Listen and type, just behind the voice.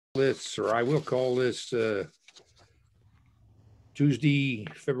I will call this Tuesday,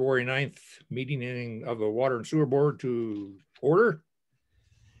 February 9th meeting of the Water and Sewer Board to order.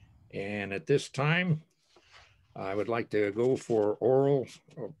 And at this time, I would like to go for oral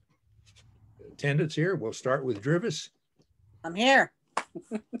attendance here. We'll start with Drivis. I'm here.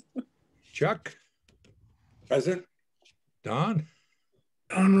 Chuck. Present. Don.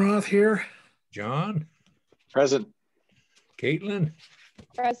 Don Roth here. John. Present. Caitlin.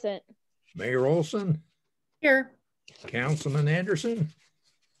 Present. Mayor Olson. Here. Councilman Anderson.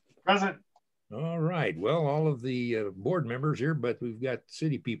 Present. All right. Well, all of the board members here, but we've got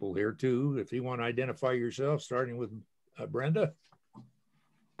city people here too. If you want to identify yourself, starting with Brenda.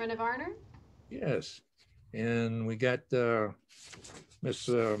 Brenda Varner. Yes. And we got Miss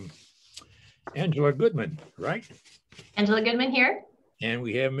Angela Goodman, right? Angela Goodman here. And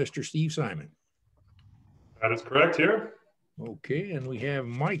we have Mr. Steve Simon. That is correct here. Okay, and we have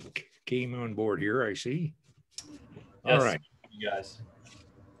Mike came on board here, I see. Yes, all right. You guys.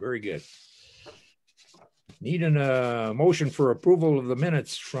 Very good. Need a motion for approval of the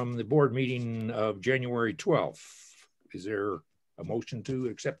minutes from the board meeting of January 12th. Is there a motion to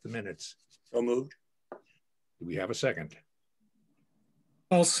accept the minutes? So moved. Do we have a second?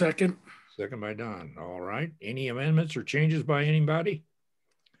 I'll second. Second by Don. All right. Any amendments or changes by anybody?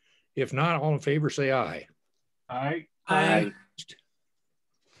 If not, all in favor say aye. Aye. Aye.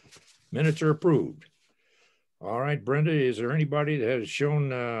 Minutes are approved. All right, Brenda, is there anybody that has shown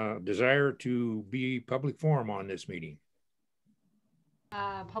desire to be public forum on this meeting?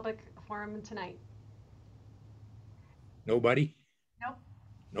 Public forum tonight. Nobody? Nope.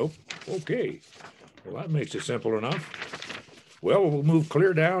 Nope. Okay. Well, that makes it simple enough. Well, we'll move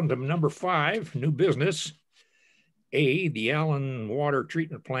clear down to number 5, new business. A, the Allen Water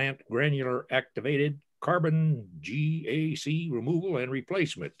Treatment Plant Granular Activated Carbon GAC removal and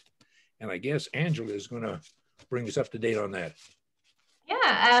replacement. And I guess Angela is going to bring us up to date on that.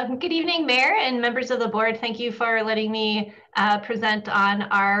 Yeah, good evening, Mayor and members of the board. Thank you for letting me present on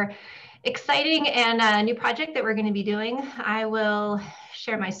our exciting and new project that we're going to be doing. I will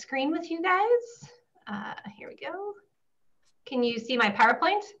share my screen with you guys. Here we go. Can you see my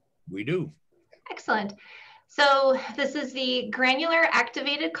PowerPoint? We do. Excellent. So this is the Granular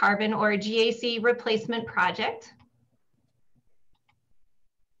Activated Carbon, or GAC, replacement project.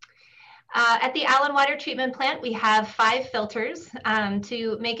 At the Allen Water Treatment Plant, we have 5 filters.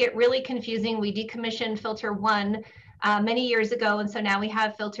 To make it really confusing, we decommissioned filter 1 many years ago, and so now we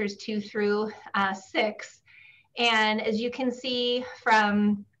have filters 2 through 6. And as you can see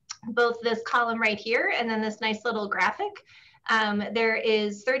from both this column right here and then this nice little graphic, there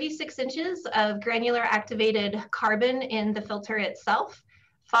is 36 inches of granular activated carbon in the filter itself,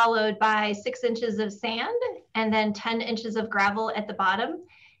 followed by 6 inches of sand and then 10 inches of gravel at the bottom.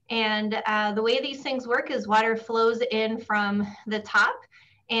 And the way these things work is water flows in from the top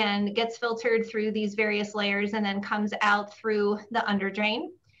and gets filtered through these various layers and then comes out through the under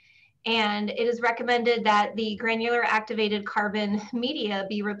drain. And it is recommended that the granular activated carbon media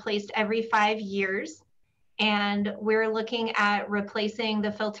be replaced every 5 years. And we're looking at replacing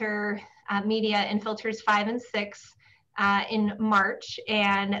the filter media in filters 5 and 6 in March,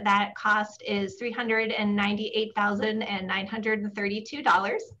 and that cost is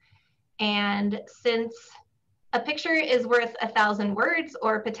 $398,932. And since a picture is worth 1,000 words,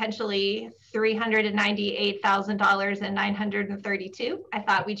 or potentially $398,932, I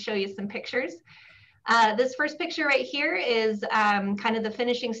thought we'd show you some pictures. This first picture right here is kind of the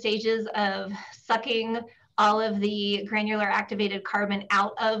finishing stages of sucking all of the granular activated carbon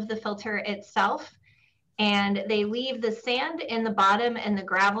out of the filter itself. And they leave the sand in the bottom and the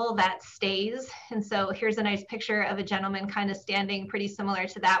gravel that stays. And so here's a nice picture of a gentleman kind of standing pretty similar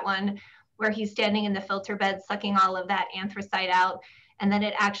to that one, where he's standing in the filter bed, sucking all of that anthracite out. And then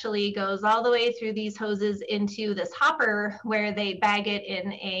it actually goes all the way through these hoses into this hopper where they bag it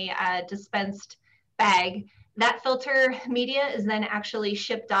in a dispensed bag. That filter media is then actually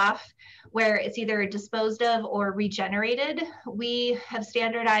shipped off, where it's either disposed of or regenerated. We have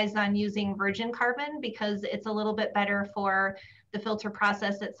standardized on using virgin carbon because it's a little bit better for the filter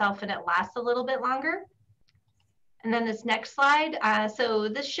process itself and it lasts a little bit longer. And then this next slide. So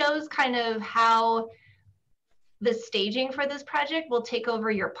this shows kind of how the staging for this project will take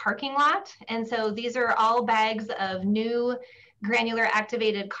over your parking lot. And so these are all bags of new granular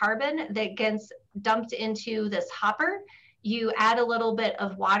activated carbon that gets dumped into this hopper. You add a little bit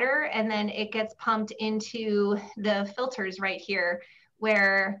of water and then it gets pumped into the filters right here,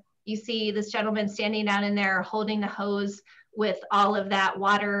 where you see this gentleman standing down in there holding the hose with all of that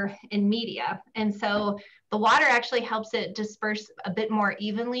water and media. And so The water actually helps it disperse a bit more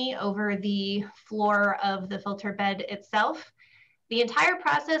evenly over the floor of the filter bed itself. The entire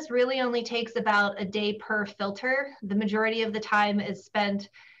process really only takes about a day per filter. The majority of the time is spent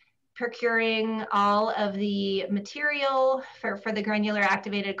procuring all of the material for the granular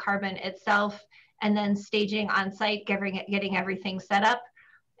activated carbon itself, and then staging on site, getting everything set up.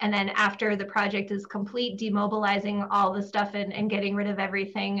 And then after the project is complete, demobilizing all the stuff and getting rid of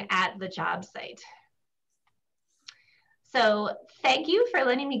everything at the job site. So thank you for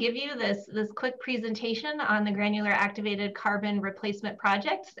letting me give you this quick presentation on the granular activated carbon replacement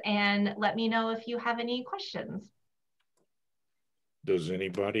projects, and let me know if you have any questions. Does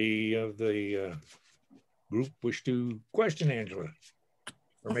anybody of the group wish to question Angela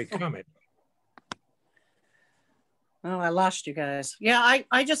or make comment? Oh, I lost you guys. Yeah,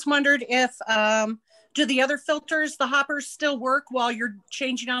 I just wondered if, do the other filters, the hoppers, still work while you're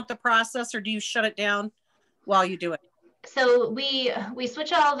changing out the process, or do you shut it down while you do it? So we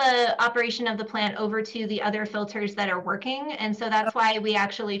switch all the operation of the plant over to the other filters that are working. And so that's why we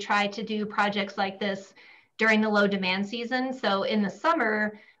actually try to do projects like this during the low demand season. So in the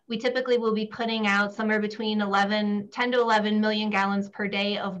summer, we typically will be putting out somewhere between 10 to 11 million gallons per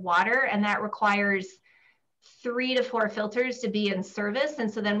day of water. And that requires 3 to 4 filters to be in service.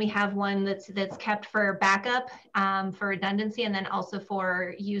 And so then we have one that's kept for backup, for redundancy, and then also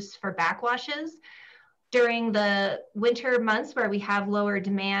for use for backwashes. During the winter months where we have lower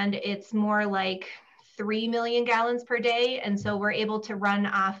demand, it's more like 3 million gallons per day. And so we're able to run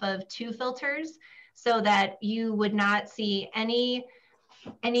off of 2 filters so that you would not see any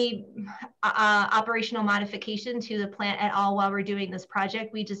operational modification to the plant at all while we're doing this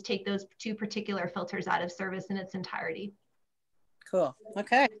project. We just take those 2 particular filters out of service in its entirety. Cool.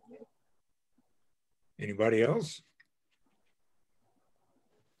 Okay. Anybody else?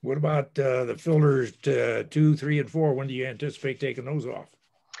 What about the filters 2, 3, and 4? When do you anticipate taking those off?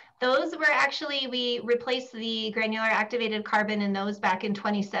 Those were actually, we replaced the granular activated carbon in those back in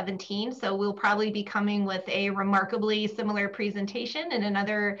 2017. So we'll probably be coming with a remarkably similar presentation in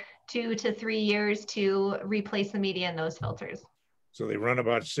another 2 to 3 years to replace the media in those filters. So they run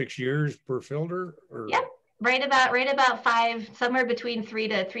about 6 years per filter? Or? Yep, right about 5, somewhere between 3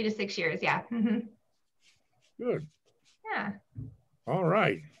 to 6 years. Yeah. Mm-hmm. Good. Yeah. All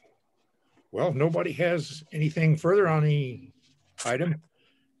right. Well, if nobody has anything further on the item,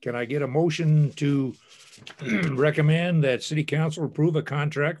 can I get a motion to recommend that City Council approve a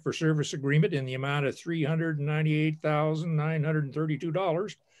contract for service agreement in the amount of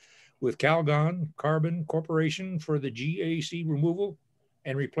 $398,932 with Calgon Carbon Corporation for the GAC removal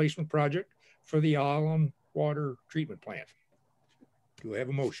and replacement project for the O&amp water treatment plant? Do I have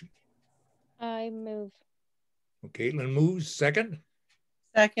a motion? I move. Caitlin moves. Second?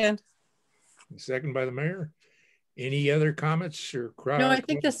 Second. Second by the mayor. Any other comments or crowd? No, I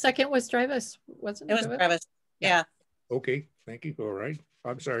think the second was Travis, wasn't it? It was Travis. Yeah. Okay, thank you. All right.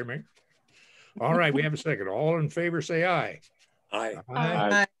 I'm sorry, Mayor. All right, we have a second. All in favor, say aye. Aye.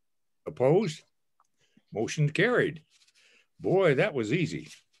 Aye. Opposed? Motion carried. Boy, that was easy.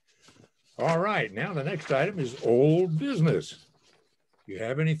 All right, now the next item is old business. You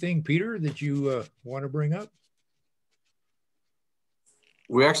have anything, Peter, that you want to bring up?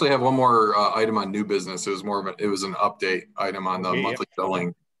 We actually have one more item on new business. It was an update item on the monthly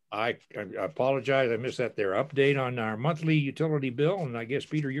billing. I apologize. I missed that there. Update on our monthly utility bill. And I guess,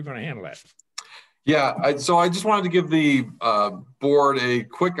 Peter, you're going to handle that. Yeah. So I just wanted to give the board a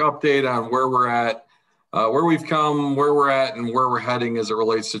quick update on where we're at, where we've come, where we're at, and where we're heading as it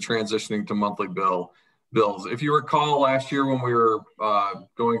relates to transitioning to monthly bills. If you recall last year when we were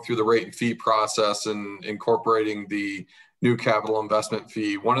going through the rate and fee process and incorporating the new capital investment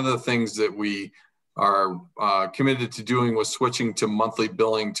fee, one of the things that we are committed to doing was switching to monthly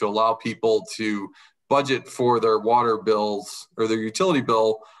billing to allow people to budget for their water bills or their utility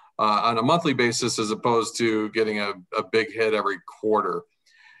bill on a monthly basis as opposed to getting a big hit every quarter.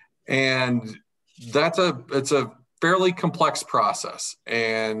 And it's a fairly complex process.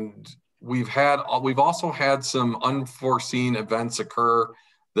 And we've also had some unforeseen events occur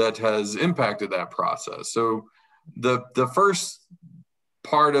that has impacted that process. So the first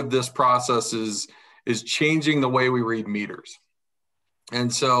part of this process is changing the way we read meters.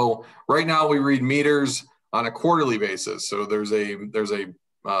 And so right now we read meters on a quarterly basis. So there's a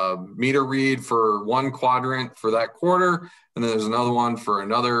meter read for one quadrant for that quarter, and then there's another one for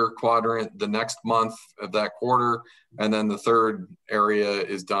another quadrant the next month of that quarter, and then the third area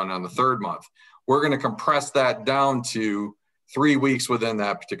is done on the third month. We're going to compress that down to 3 weeks within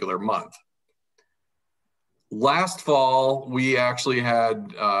that particular month. Last fall, we actually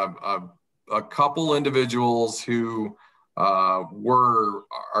had a a couple individuals who are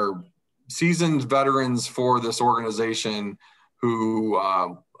seasoned veterans for this organization who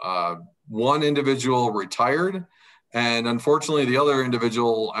one individual retired, and unfortunately the other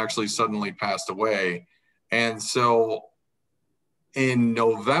individual actually suddenly passed away. And so in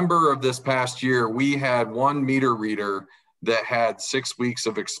November of this past year, we had one meter reader that had 6 weeks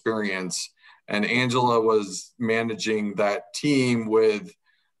of experience, and Angela was managing that team with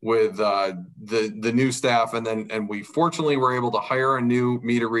the new staff. And we fortunately were able to hire a new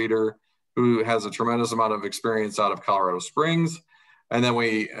meter reader who has a tremendous amount of experience out of Colorado Springs. And then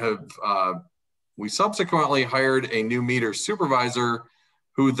we subsequently hired a new meter supervisor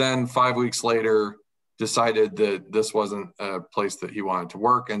who then 5 weeks later decided that this wasn't a place that he wanted to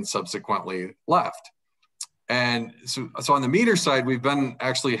work and subsequently left. And so on the meter side, we've been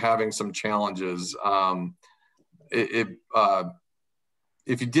actually having some challenges. If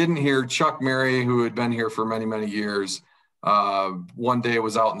you didn't hear, Chuck Mary, who had been here for many, many years, one day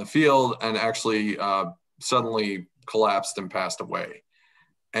was out in the field and actually suddenly collapsed and passed away.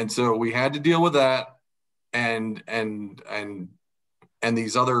 And so we had to deal with that and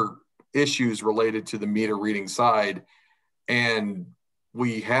these other issues related to the meter reading side. And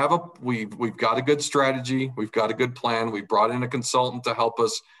we've got a good strategy. We've got a good plan. We brought in a consultant to help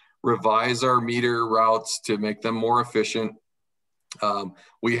us revise our meter routes to make them more efficient.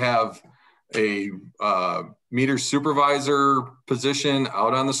 We have a meter supervisor position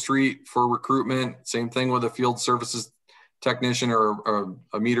out on the street for recruitment. Same thing with a field services technician or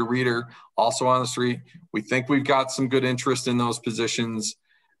a meter reader also on the street. We think we've got some good interest in those positions.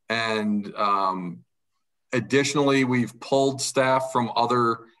 And additionally, we've pulled staff from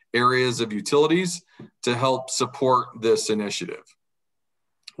other areas of utilities to help support this initiative.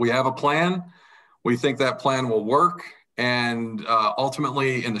 We have a plan. We think that plan will work. And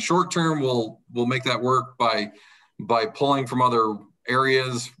ultimately, in the short term, we'll make that work by pulling from other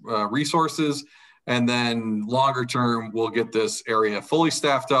areas, resources. And then longer term, we'll get this area fully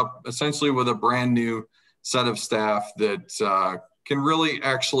staffed up, essentially with a brand new set of staff that can really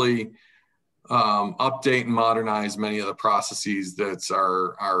actually update and modernize many of the processes that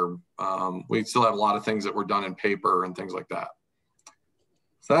we still have a lot of things that were done in paper and things like that.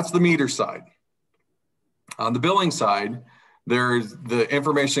 So that's the meter side. On the billing side, the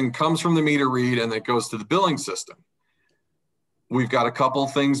information comes from the meter read and it goes to the billing system. We've got a couple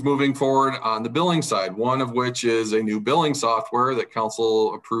things moving forward on the billing side, one of which is a new billing software that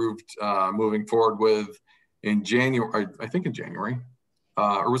council approved moving forward with in January, I think in January,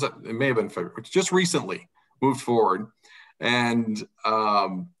 or was it may have been February, just recently moved forward. And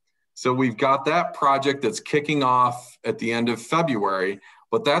so we've got that project that's kicking off at the end of February,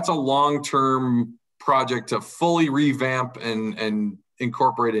 but that's a long-term project to fully revamp and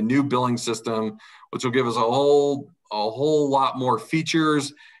incorporate a new billing system, which will give us a whole lot more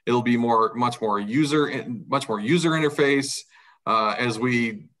features. It'll be much more user interface. As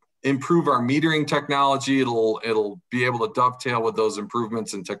we improve our metering technology, it'll be able to dovetail with those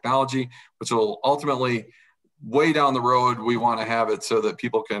improvements in technology, which will ultimately, way down the road, we want to have it so that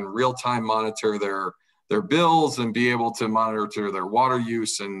people can real-time monitor their bills and be able to monitor their water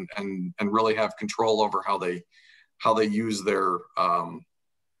use and really have control over how they use their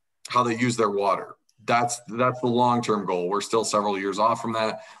water. That's the long-term goal. We're still several years off from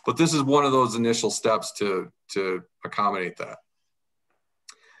that, but this is one of those initial steps to accommodate that.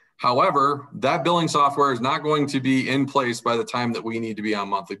 However, that billing software is not going to be in place by the time that we need to be on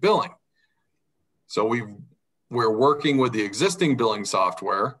monthly billing. So we're working with the existing billing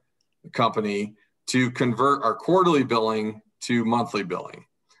software company to convert our quarterly billing to monthly billing.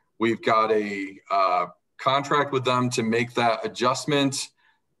 We've got a contract with them to make that adjustment.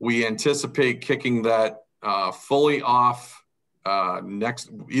 We anticipate kicking that fully off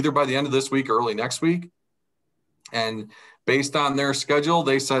either by the end of this week or early next week. And based on their schedule,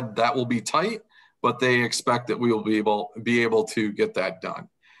 they said that will be tight, but they expect that we will be able to get that done.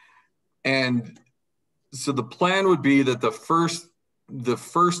 And so the plan would be that the first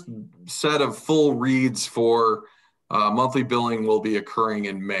set of full reads for monthly billing will be occurring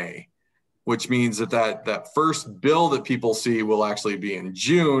in May, which means that first bill that people see will actually be in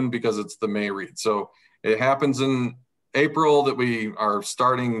June because it's the May read. So it happens in April that we are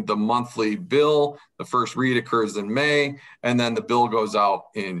starting the monthly bill. The first read occurs in May, and then the bill goes out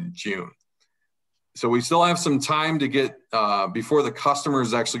in June. So we still have some time to get before the customer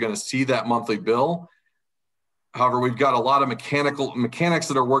is actually going to see that monthly bill. However, we've got a lot of mechanics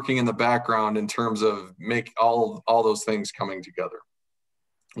that are working in the background in terms of make all those things coming together.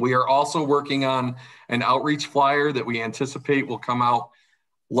 We are also working on an outreach flyer that we anticipate will come out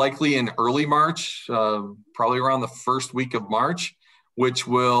likely in early March, probably around the first week of March, which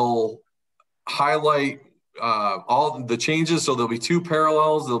will highlight all the changes. So there'll be two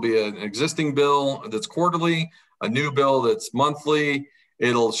parallels. There'll be an existing bill that's quarterly, a new bill that's monthly.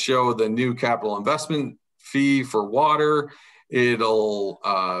 It'll show the new capital investment fee for water. It'll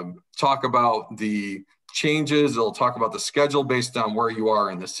talk about the changes. It'll talk about the schedule based on where you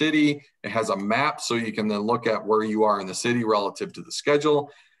are in the city. It has a map so you can then look at where you are in the city relative to the schedule.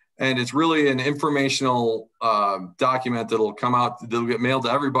 And it's really an informational document that'll come out, that'll get mailed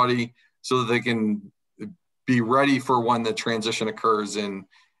to everybody so that they can be ready for when the transition occurs in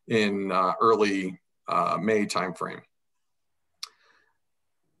early May timeframe.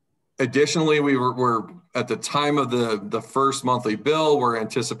 Additionally, we're at the time of the first monthly bill, we're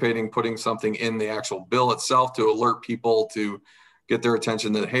anticipating putting something in the actual bill itself to alert people to get their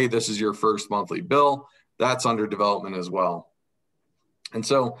attention that, hey, this is your first monthly bill. That's under development as well. And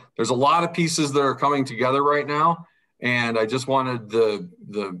so there's a lot of pieces that are coming together right now. And I just wanted to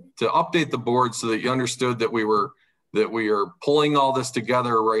update the board so that you understood that we are pulling all this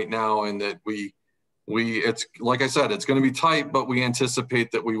together right now, and that it's like I said, it's going to be tight, but we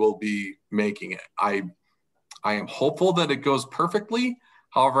anticipate that we will be making it. I am hopeful that it goes perfectly.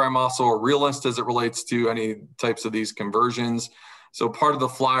 However, I'm also a realist as it relates to any types of these conversions. So part of the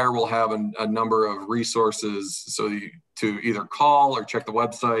flyer will have a number of resources to either call or check the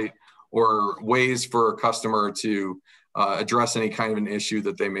website, or ways for a customer to address any kind of an issue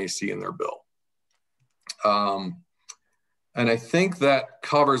that they may see in their bill. And I think that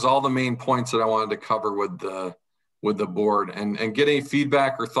covers all the main points that I wanted to cover with the board, and get any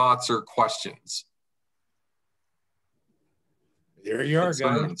feedback or thoughts or questions. There you are,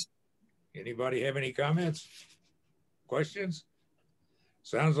 guys. Anybody have any comments, questions?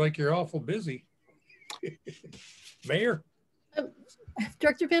 Sounds like you're awful busy. Mayor?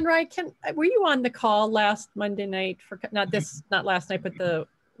 Director Van Ry, were you on the call last Monday night for, not last night, but the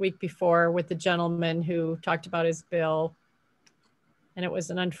week before, with the gentleman who talked about his bill? And it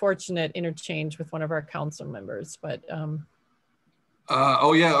was an unfortunate interchange with one of our council members, but.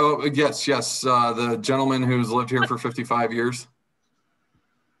 Oh yeah, yes. The gentleman who's lived here for 55 years,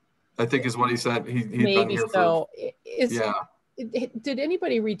 I think is what he said. He's been here so. Yeah. Did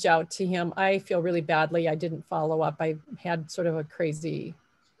anybody reach out to him? I feel really badly. I didn't follow up. I had sort of a crazy,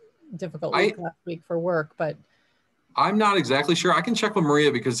 difficult week last week for work, but. I'm not exactly sure. I can check with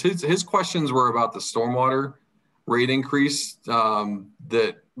Maria, because his questions were about the stormwater rate increase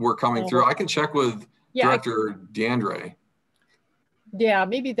that were coming through. I can check with Director DeAndre. Yeah,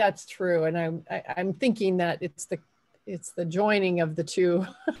 maybe that's true. And I'm thinking that it's the joining of the two.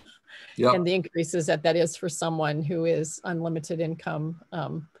 Yep. And the increases that is for someone who is unlimited income.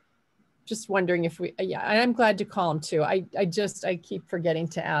 Just wondering if I'm glad to call him too. I keep forgetting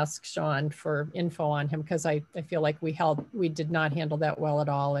to ask Sean for info on him, because I feel like we did not handle that well at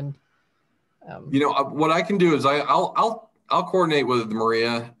all. And what I can do is I'll coordinate with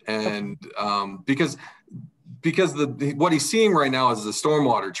Maria, and because what he's seeing right now is the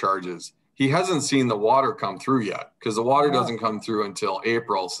stormwater charges. He hasn't seen the water come through yet, because the water doesn't come through until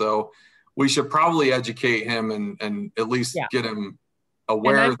April. So we should probably educate him and at least get him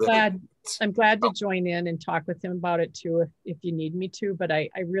aware. I'm glad to join in and talk with him about it too, if you need me to. But I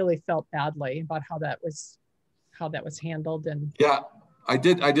really felt badly about how that was handled. And yeah, I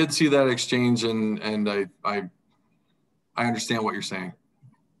did see that exchange, and I understand what you're saying.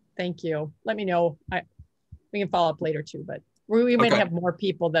 Thank you. Let me know. We can follow up later too, but we might have more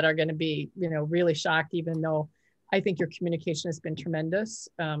people that are going to be, really shocked, even though I think your communication has been tremendous.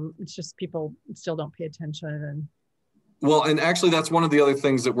 It's just people still don't pay attention. And actually, that's one of the other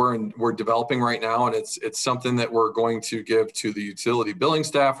things that we're developing right now, and it's something that we're going to give to the utility billing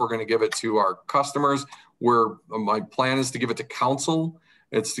staff. We're going to give it to our customers. My plan is to give it to council.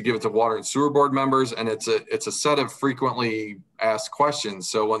 It's to give it to water and sewer board members, and it's a set of frequently asked questions.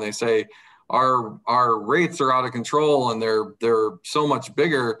 So when they say our rates are out of control and they're so much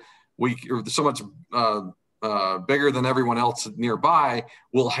bigger, bigger than everyone else nearby,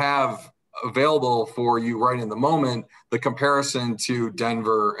 we'll have available for you right in the moment the comparison to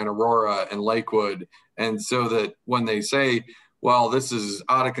Denver and Aurora and Lakewood. And so that when they say, well, this is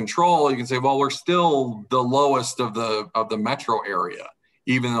out of control, you can say, well, we're still the lowest of the metro area,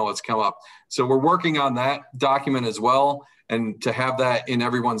 even though it's come up. So we're working on that document as well, and to have that in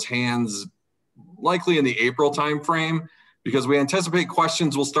everyone's hands likely in the April timeframe, because we anticipate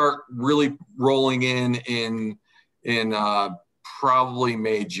questions will start really rolling in probably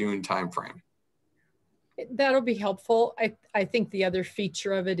May, June timeframe. That'll be helpful. I think the other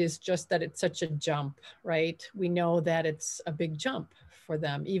feature of it is just that it's such a jump, right? We know that it's a big jump for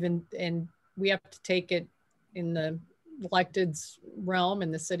them, even, and we have to take it in the elected's realm,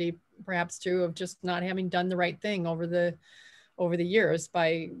 in the city perhaps too, of just not having done the right thing over the years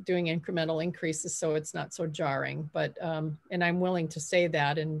by doing incremental increases, so it's not so jarring. But and I'm willing to say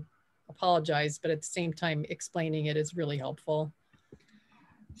that and apologize, but at the same time explaining it is really helpful.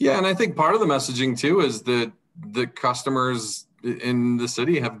 Yeah, and I think part of the messaging too is that the customers in the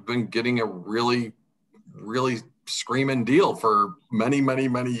city have been getting a really screaming deal for many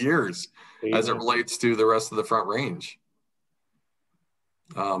years. Amen. As it relates to the rest of the Front Range.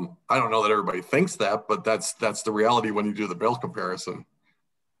 I don't know that everybody thinks that, but that's the reality when you do the bill comparison.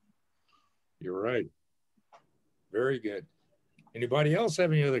 You're right. Very good. Anybody else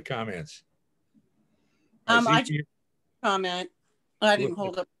have any other comments? I comment. I didn't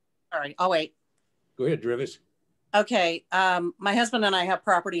hold up. Sorry. I'll wait. Go ahead, Drivis. Okay. My husband and I have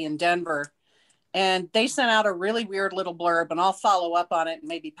property in Denver, and they sent out a really weird little blurb, and I'll follow up on it and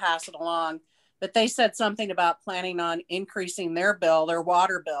maybe pass it along. But they said something about planning on increasing their bill, their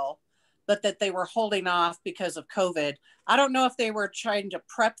water bill, but that they were holding off because of COVID. I don't know if they were trying to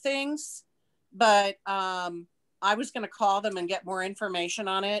prep things, but I was going to call them and get more information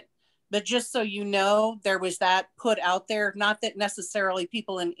on it. But just so you know, there was that put out there. Not that necessarily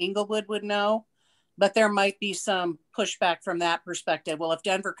people in Inglewood would know, but there might be some pushback from that perspective. Well, if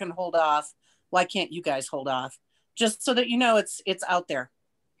Denver can hold off, why can't you guys hold off? Just so that you know, it's out there.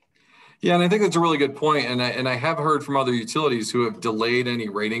 Yeah, and I think that's a really good point. And I have heard from other utilities who have delayed any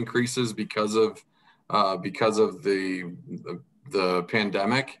rate increases because of the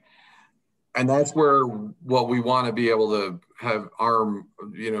pandemic. And that's where what we want to be able to have our,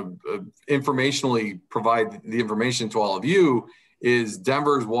 informationally provide the information to all of you is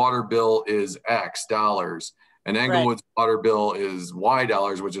Denver's water bill is X dollars and Englewood's water bill is Y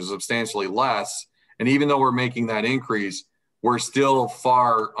dollars, which is substantially less. And even though we're making that increase, we're still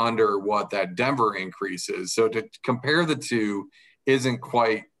far under what that Denver increase is. So to compare the two isn't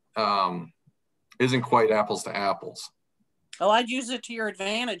quite apples to apples. Oh, I'd use it to your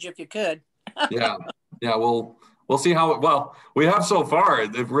advantage if you could. Yeah. We'll see how well we have so far.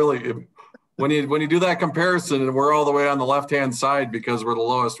 When you do that comparison and we're all the way on the left-hand side because we're the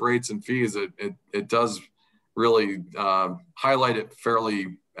lowest rates and fees, it does really highlight it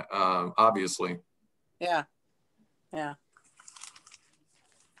fairly obviously. Yeah.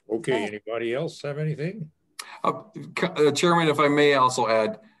 Okay, anybody else have anything? Chairman, if I may also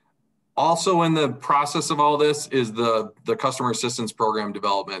add, also in the process of all this is the customer assistance program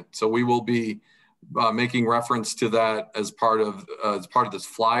development. So we will be making reference to that as part of this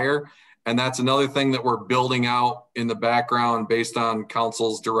flyer. And that's another thing that we're building out in the background based on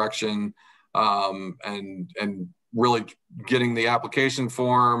council's direction, and really getting the application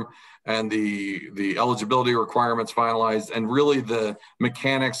form and the eligibility requirements finalized, and really the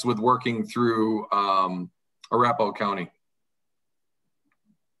mechanics with working through Arapahoe County.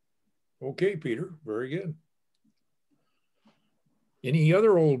 Okay, Peter, very good. Any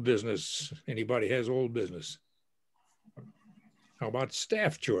other old business? Anybody has old business? How about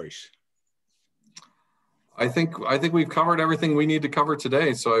staff choice? I think we've covered everything we need to cover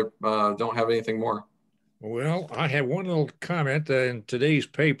today, so I don't have anything more. Well, I have one little comment in today's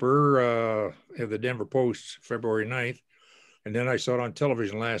paper, the Denver Post, February 9th, and then I saw it on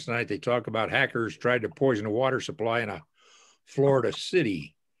television last night. They talk about hackers tried to poison a water supply in a Florida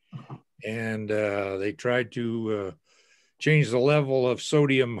city, and they tried to change the level of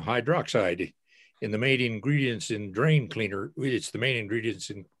sodium hydroxide in the main ingredients in drain cleaner. It's the main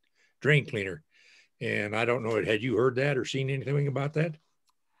ingredients in drain cleaner. And I don't know, had you heard that or seen anything about that?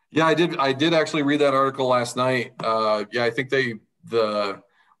 Yeah, I did actually read that article last night. Yeah, I think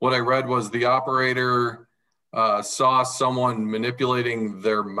what I read was the operator saw someone manipulating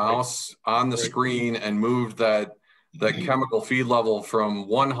their mouse on the screen and moved that chemical feed level from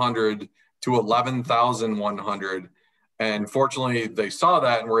 100 to 11,100. And fortunately, they saw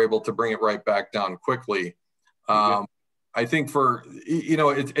that and were able to bring it right back down quickly. I think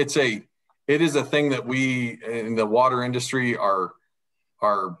it is a thing that we in the water industry are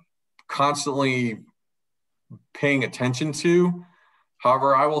constantly paying attention to.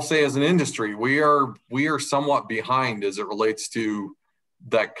 However, I will say as an industry, we are somewhat behind as it relates to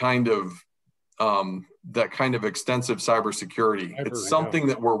that kind of extensive cybersecurity. It's something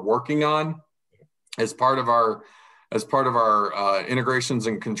that we're working on as part of our integrations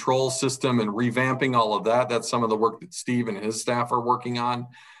and control system and revamping all of that. That's some of the work that Steve and his staff are working on.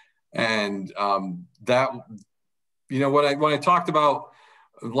 And when I talked about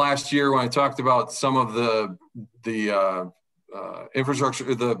last year, when I talked about some of the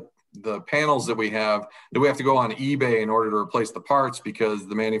infrastructure, the panels that we have to go on eBay in order to replace the parts because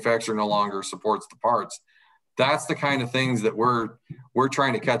the manufacturer no longer supports the parts. That's the kind of things that we're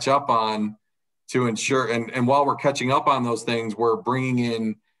trying to catch up on to ensure. And while we're catching up on those things, we're bringing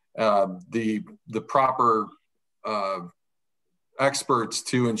in the proper experts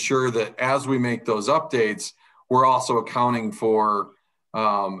to ensure that as we make those updates, we're also accounting for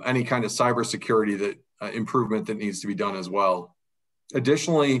any kind of cybersecurity that improvement that needs to be done as well.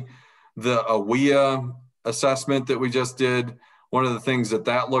 Additionally, the AWEA assessment that we just did, one of the things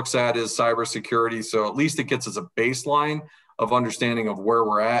that looks at is cybersecurity. So at least it gets us a baseline of understanding of where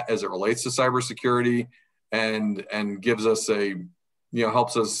we're at as it relates to cybersecurity, and gives us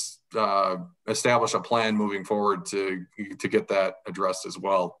helps us establish a plan moving forward to get that addressed as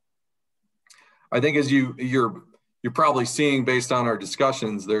well. I think as you're probably seeing based on our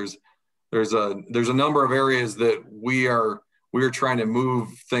discussions, there's a number of areas that we are trying to move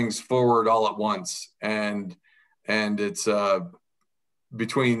things forward all at once, and it's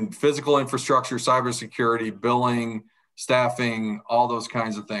between physical infrastructure, cybersecurity, billing, staffing, all those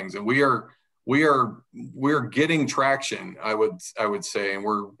kinds of things, and we're getting traction. I would say, and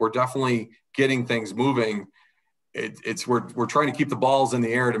we're definitely getting things moving. We're trying to keep the balls in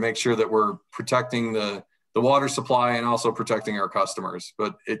the air to make sure that we're protecting the water supply and also protecting our customers.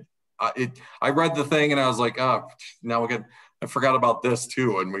 But I read the thing and I was like, oh, now I forgot about this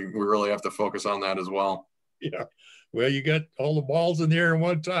too, and we really have to focus on that as well. Yeah. Well, you got all the balls in the air in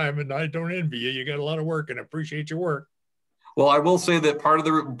one time, and I don't envy you. You got a lot of work, and I appreciate your work. Well, I will say that part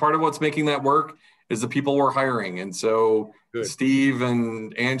of what's making that work is the people we're hiring. And so good. Steve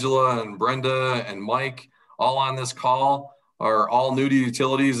and Angela and Brenda and Mike, all on this call, are all new to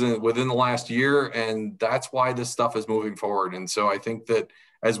utilities within the last year. And that's why this stuff is moving forward. And so I think that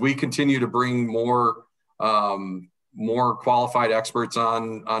as we continue to bring more qualified experts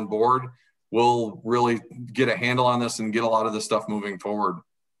on board, we'll really get a handle on this and get a lot of this stuff moving forward.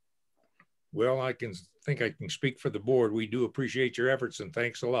 Well, I think I can speak for the board. We do appreciate your efforts, and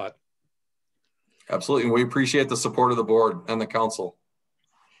thanks a lot. Absolutely. And we appreciate the support of the board and the council.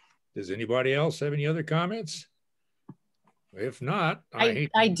 Does anybody else have any other comments? If not, I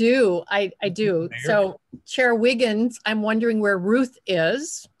do. So Chair Wiggins, I'm wondering where Ruth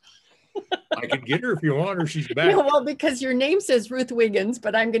is. I can get her if you want her. She's back. No, well, because your name says Ruth Wiggins,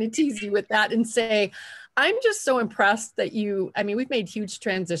 but I'm going to tease you with that and say, I'm just so impressed that we've made huge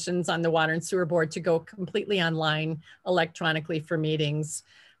transitions on the Water and Sewer Board to go completely online electronically for meetings.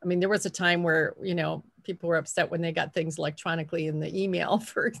 I mean, there was a time where, people were upset when they got things electronically in the email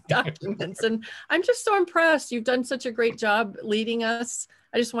for documents. And I'm just so impressed. You've done such a great job leading us.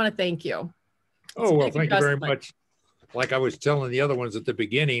 I just want to thank you. Oh, well, thank you very much. Like I was telling the other ones at the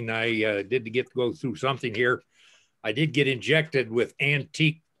beginning, I did get to go through something here. I did get injected with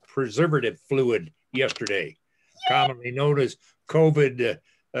antique preservative fluid yesterday, commonly known as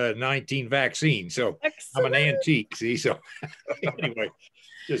COVID-19 vaccine. So excellent. I'm an antique, see? So anyway,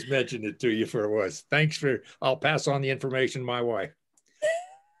 just mentioned it to you for it was. I'll pass on the information to my wife.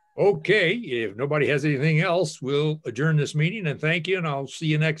 Okay, if nobody has anything else, we'll adjourn this meeting, and thank you, and I'll see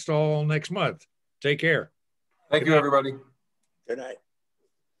you next month. Take care. Thank you, everybody. Good night.